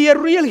to be a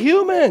real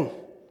human.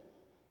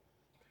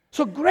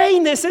 So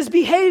greatness is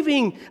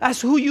behaving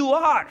as who you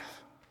are.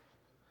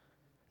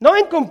 Not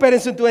in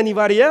comparison to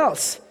anybody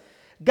else.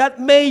 God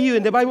made you,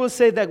 and the Bible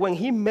says that when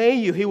he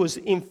made you, he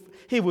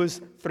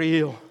was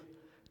thrilled.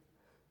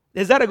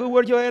 Is that a good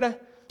word, Joera?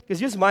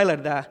 Because you smile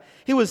at that.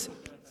 He was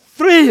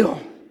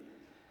thrilled.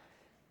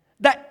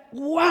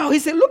 Wow, he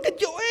said, look at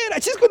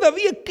Joera. She's going to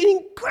be an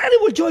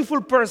incredible,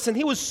 joyful person.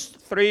 He was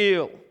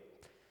thrilled.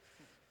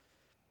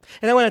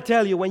 And I want to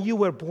tell you, when you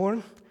were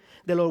born,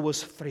 the Lord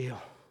was thrilled.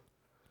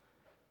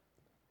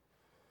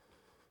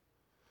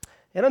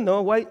 I don't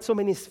know why so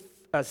many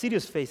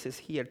serious faces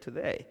here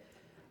today.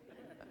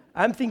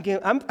 I'm thinking,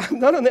 I'm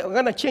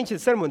going to change the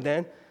sermon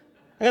then.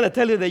 I'm going to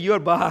tell you that you're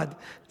bad.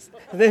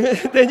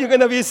 Then you're going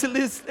to be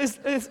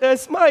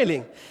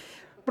smiling.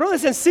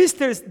 Brothers and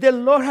sisters, the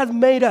Lord has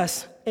made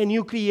us a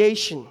new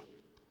creation.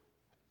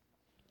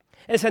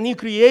 As a new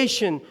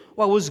creation,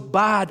 what was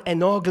bad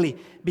and ugly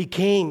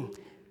became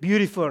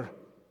beautiful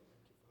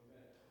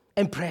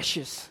and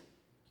precious.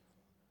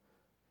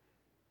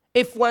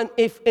 If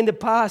in the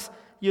past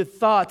you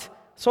thought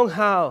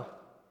somehow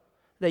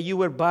that you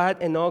were bad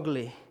and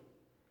ugly,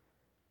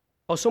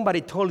 or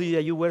somebody told you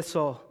that you were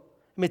so,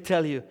 let me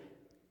tell you,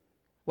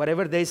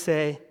 whatever they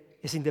say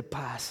is in the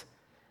past.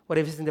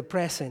 Whatever is in the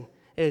present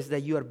is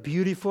that you are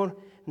beautiful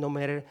no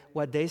matter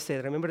what they say.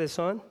 Remember the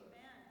song?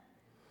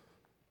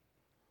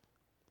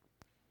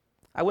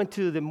 I went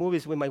to the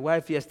movies with my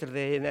wife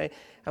yesterday, and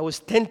I was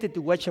tempted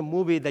to watch a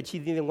movie that she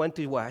didn't want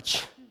to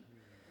watch.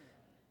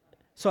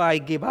 So I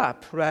gave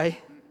up, right?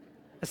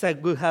 As a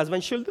good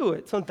husband should do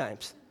it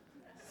sometimes.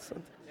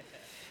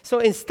 So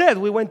instead,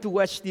 we went to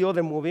watch the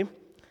other movie.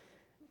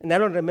 And I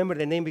don't remember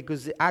the name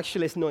because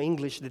actually it's no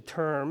English, the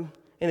term,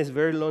 and it's a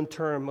very long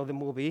term of the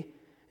movie.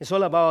 It's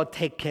all about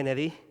Ted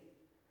Kennedy.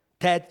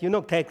 Ted, you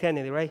know Ted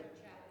Kennedy, right?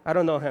 I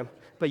don't know him,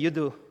 but you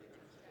do.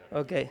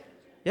 Okay.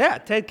 Yeah,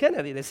 Ted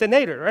Kennedy, the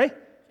senator, right?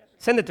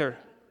 Senator.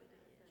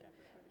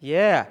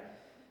 Yeah.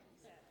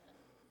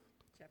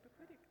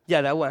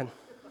 Yeah, that one.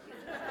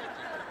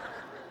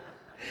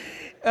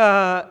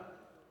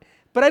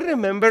 But I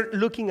remember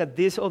looking at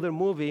this other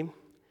movie,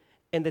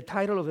 and the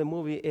title of the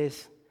movie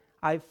is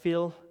I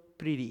Feel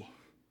Pretty.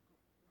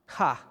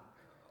 Ha.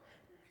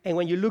 And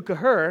when you look at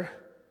her,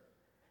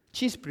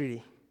 she's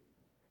pretty.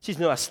 She's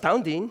not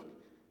astounding.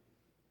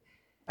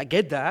 I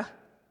get that.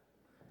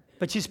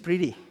 But she's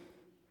pretty.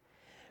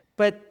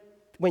 But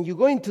when you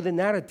go into the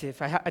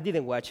narrative, I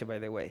didn't watch it, by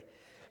the way.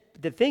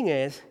 The thing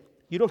is,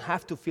 you don't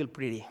have to feel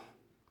pretty.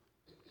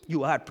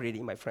 You are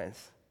pretty, my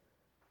friends.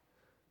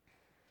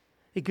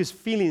 Because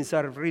feelings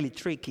are really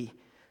tricky.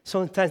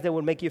 Sometimes they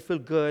will make you feel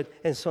good,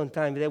 and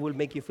sometimes they will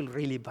make you feel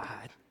really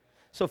bad.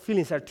 So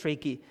feelings are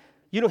tricky.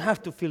 You don't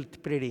have to feel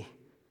pretty.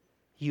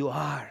 You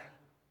are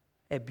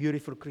a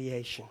beautiful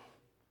creation.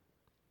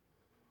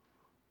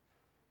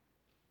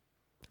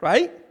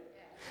 Right?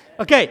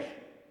 Okay,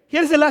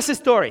 here's the last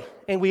story,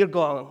 and we're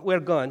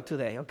gone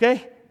today,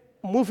 okay?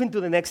 Moving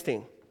to the next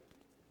thing.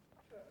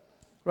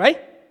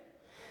 Right?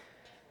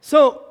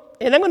 So,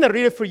 and I'm going to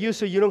read it for you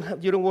so you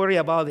don't worry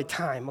about the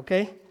time,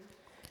 okay?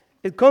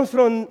 It comes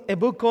from a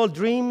book called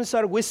Dreams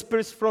Are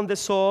Whispers from the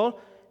Soul,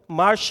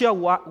 Marcia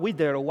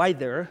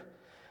Wider.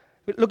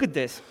 Look at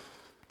this.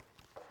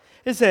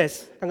 It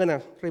says, I'm going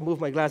to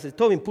remove my glasses.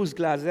 Tobin puts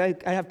glasses.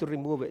 I have to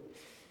remove it.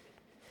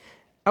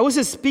 I was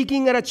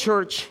speaking at a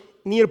church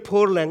near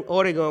Portland,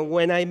 Oregon,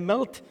 when I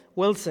met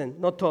Wilson,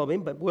 not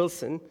Tobin, but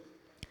Wilson,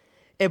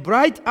 a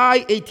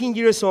bright-eyed 18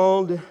 years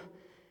old.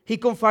 He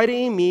confided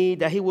in me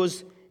that he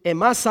was a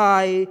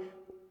Maasai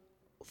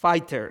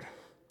fighter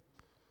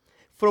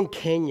from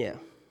Kenya,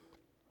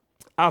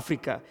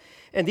 Africa.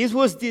 And this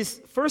was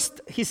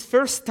his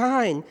first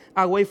time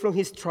away from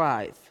his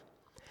tribe.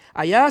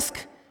 I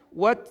asked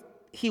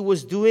what he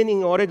was doing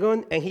in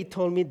Oregon, and he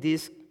told me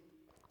this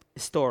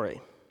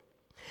story.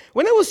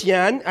 When I was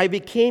young, I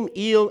became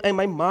ill, and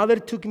my mother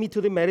took me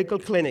to the medical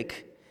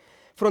clinic.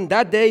 From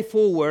that day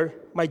forward,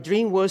 my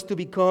dream was to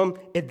become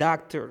a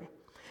doctor.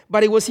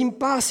 But it was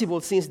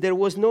impossible since there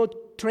was no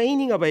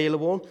training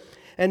available,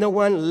 and no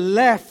one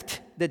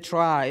left the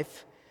tribe.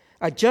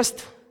 It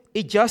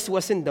just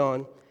wasn't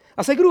done.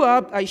 As I grew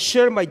up, I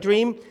shared my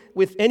dream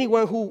with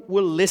anyone who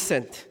will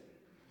listen.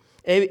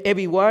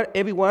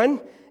 Everyone,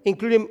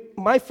 including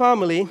my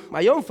family,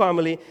 my own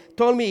family,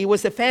 told me it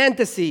was a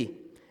fantasy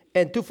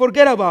and to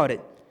forget about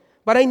it.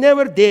 But I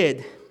never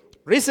did.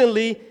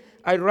 Recently,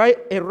 a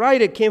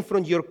writer came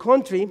from your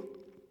country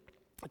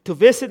to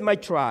visit my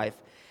tribe.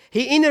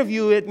 He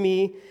interviewed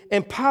me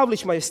and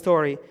published my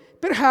story.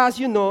 Perhaps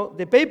you know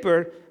the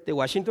paper, the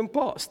Washington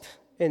Post,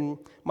 and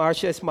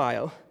Marcia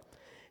smiled.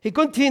 He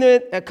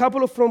continued, a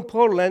couple from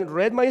Portland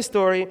read my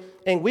story,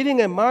 and within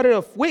a matter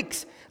of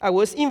weeks, I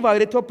was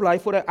invited to apply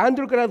for an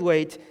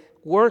undergraduate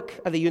work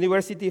at the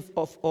University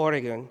of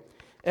Oregon.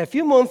 A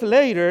few months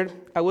later,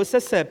 I was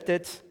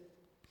accepted.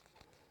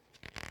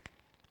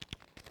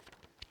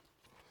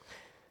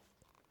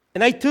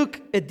 And I took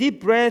a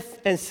deep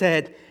breath and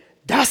said,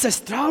 "That's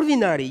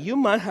extraordinary. You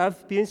must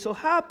have been so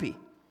happy."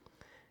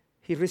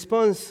 His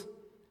response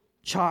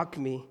shocked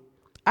me.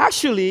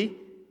 Actually,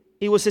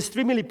 it was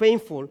extremely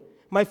painful.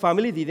 My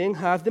family didn't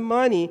have the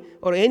money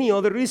or any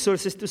other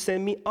resources to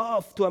send me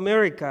off to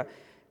America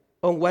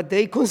on what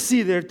they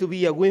considered to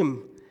be a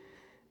whim.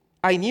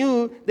 I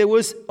knew there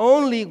was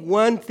only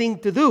one thing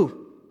to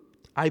do.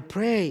 I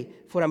prayed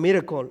for a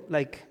miracle,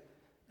 like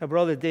a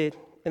brother did.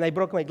 And I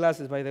broke my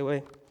glasses, by the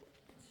way.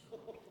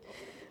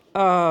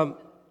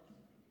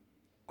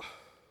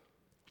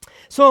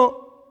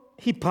 So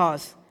he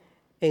paused,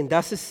 and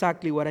that's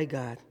exactly what I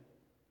got.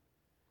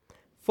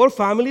 4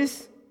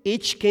 families,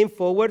 each came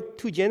forward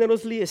to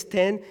generously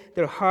extend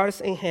their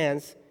hearts and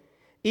hands.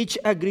 Each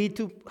agreed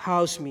to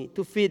house me,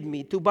 to feed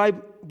me, to buy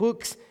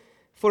books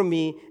for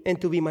me,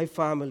 and to be my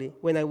family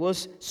when I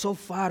was so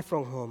far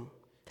from home.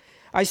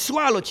 I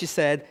swallowed, she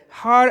said,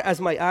 hard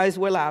as my eyes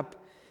well up.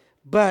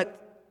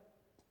 But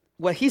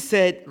what he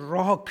said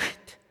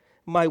rocked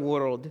my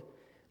world.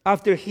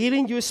 After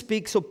hearing you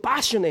speak so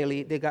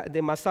passionately, the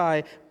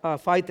Maasai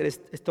fighter is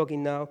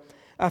talking now.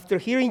 After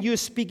hearing you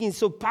speaking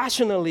so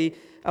passionately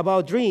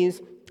about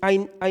dreams,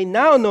 I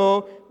now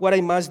know what I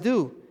must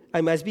do.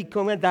 I must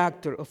become a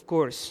doctor, of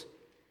course.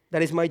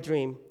 That is my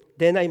dream.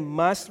 Then I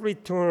must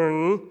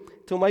return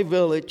to my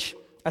village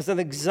as an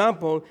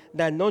example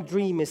that no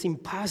dream is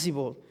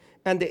impossible,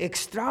 and the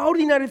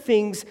extraordinary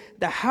things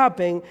that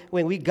happen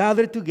when we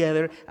gather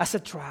together as a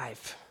tribe.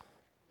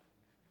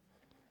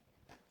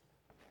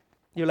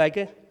 You like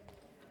it?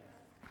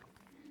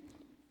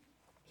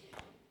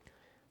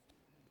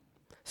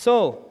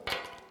 So,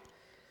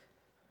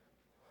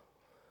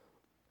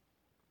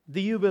 do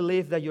you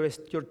believe that your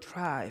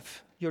tribe,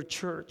 your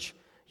church,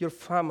 your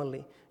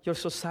family, your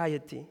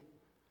society,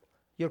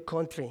 your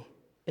country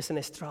is an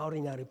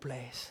extraordinary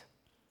place?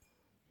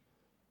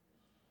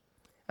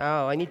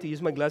 Oh, I need to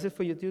use my glasses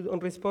for you to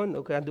respond?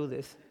 Okay, I'll do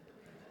this.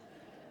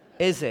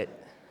 Is it?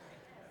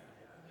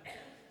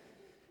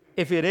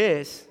 If it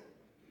is,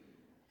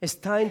 it's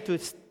time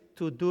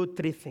to do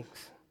 3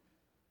 things,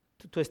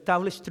 to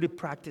establish 3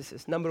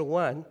 practices. Number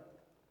 1,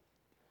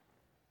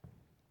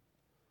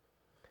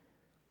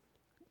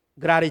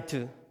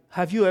 gratitude.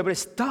 Have you ever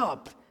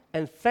stopped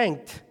and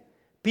thanked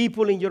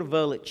people in your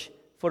village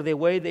for the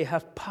way they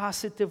have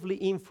positively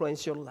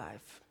influenced your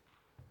life?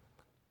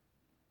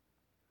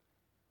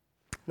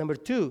 Number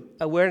 2,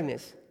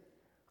 awareness.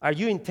 Are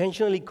you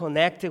intentionally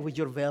connected with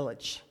your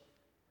village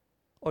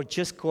or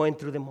just going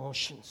through the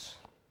motions?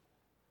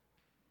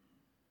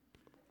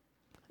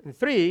 And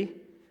 3,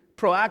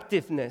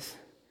 proactiveness.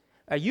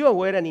 Are you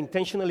aware and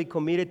intentionally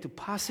committed to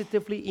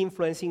positively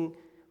influencing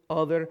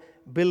other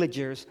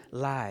villagers'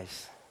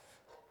 lives?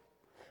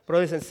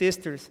 Brothers and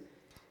sisters,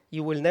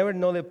 you will never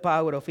know the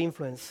power of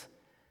influence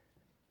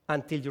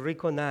until you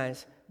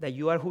recognize that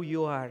you are who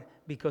you are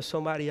because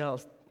somebody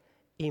else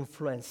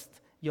influenced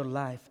your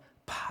life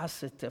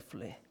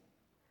positively.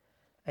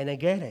 And I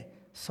get it.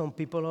 Some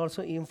people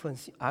also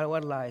influence our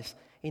lives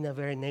in a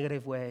very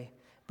negative way.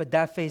 But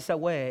that fades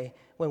away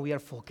when we are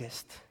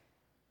focused.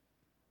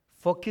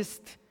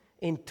 Focused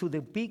into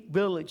the big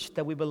village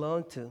that we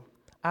belong to.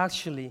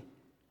 Actually,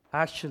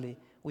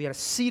 we are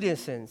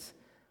citizens,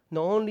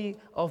 not only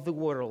of the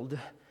world,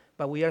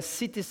 but we are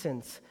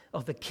citizens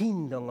of the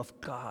kingdom of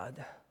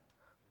God,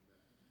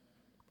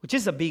 which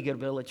is a bigger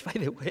village, by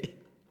the way.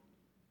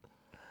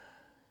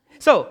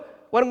 So,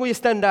 why don't we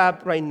stand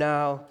up right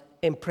now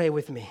and pray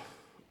with me?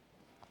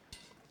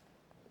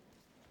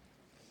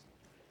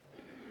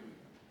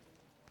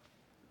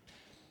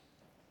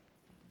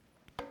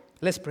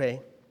 Let's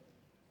pray.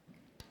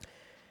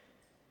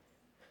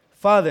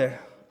 Father,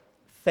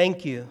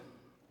 thank you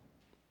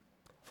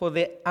for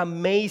the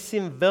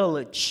amazing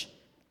village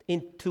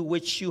into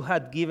which you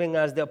had given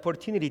us the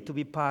opportunity to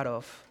be part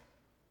of.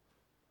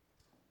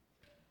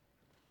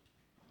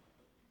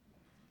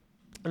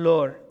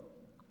 Lord,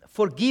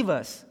 forgive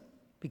us,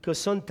 because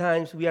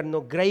sometimes we are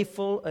not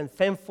grateful and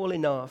thankful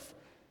enough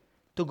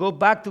to go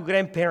back to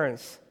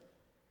grandparents,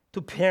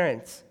 to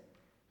parents,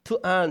 to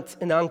aunts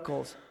and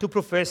uncles, to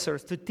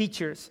professors, to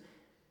teachers,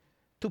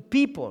 to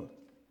people,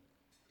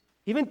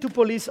 even to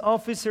police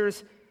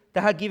officers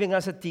that have given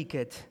us a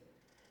ticket,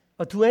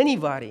 or to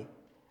anybody,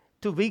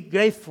 to be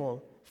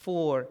grateful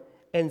for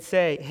and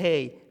say,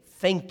 hey,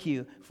 thank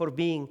you for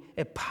being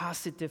a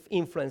positive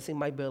influence in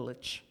my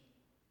village.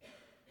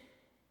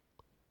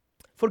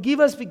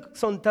 Forgive us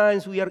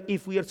sometimes we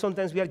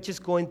are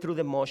just going through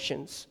the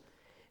motions,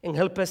 and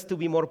help us to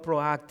be more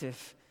proactive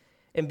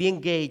and be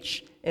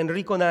engaged and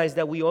recognize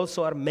that we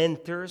also are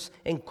mentors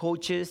and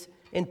coaches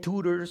and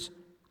tutors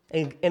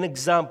and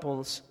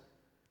examples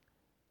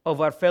of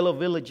our fellow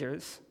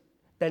villagers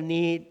that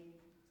need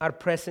our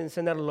presence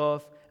and our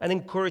love and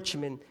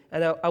encouragement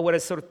and our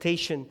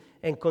exhortation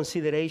and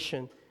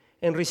consideration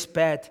and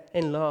respect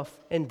and love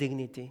and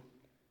dignity.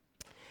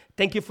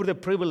 Thank you for the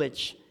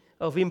privilege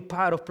of being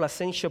part of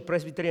Placentia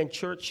Presbyterian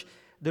Church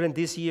during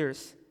these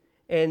years.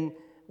 And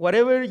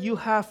whatever you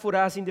have for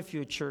us in the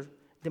future,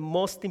 the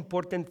most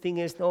important thing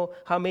is not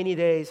how many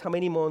days, how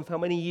many months, how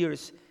many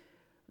years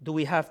do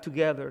we have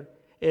together,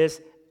 is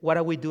what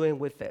are we doing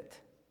with it?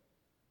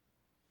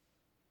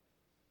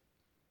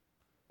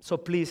 So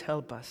please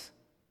help us.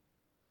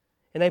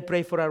 And I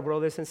pray for our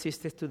brothers and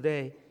sisters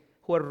today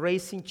who are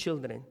raising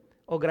children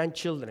or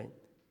grandchildren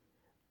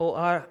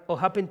or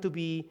happen to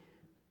be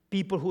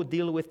people who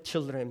deal with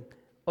children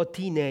or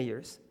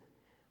teenagers.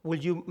 Will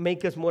you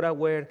make us more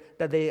aware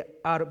that they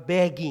are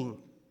begging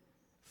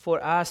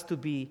for us to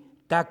be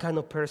that kind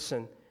of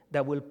person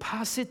that will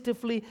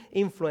positively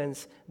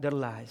influence their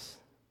lives?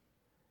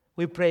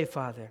 We pray,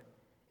 Father,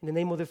 in the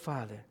name of the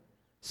Father,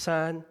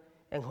 Son,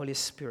 and Holy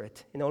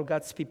Spirit. And all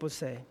God's people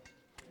say,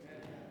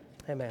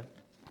 Amen. Amen.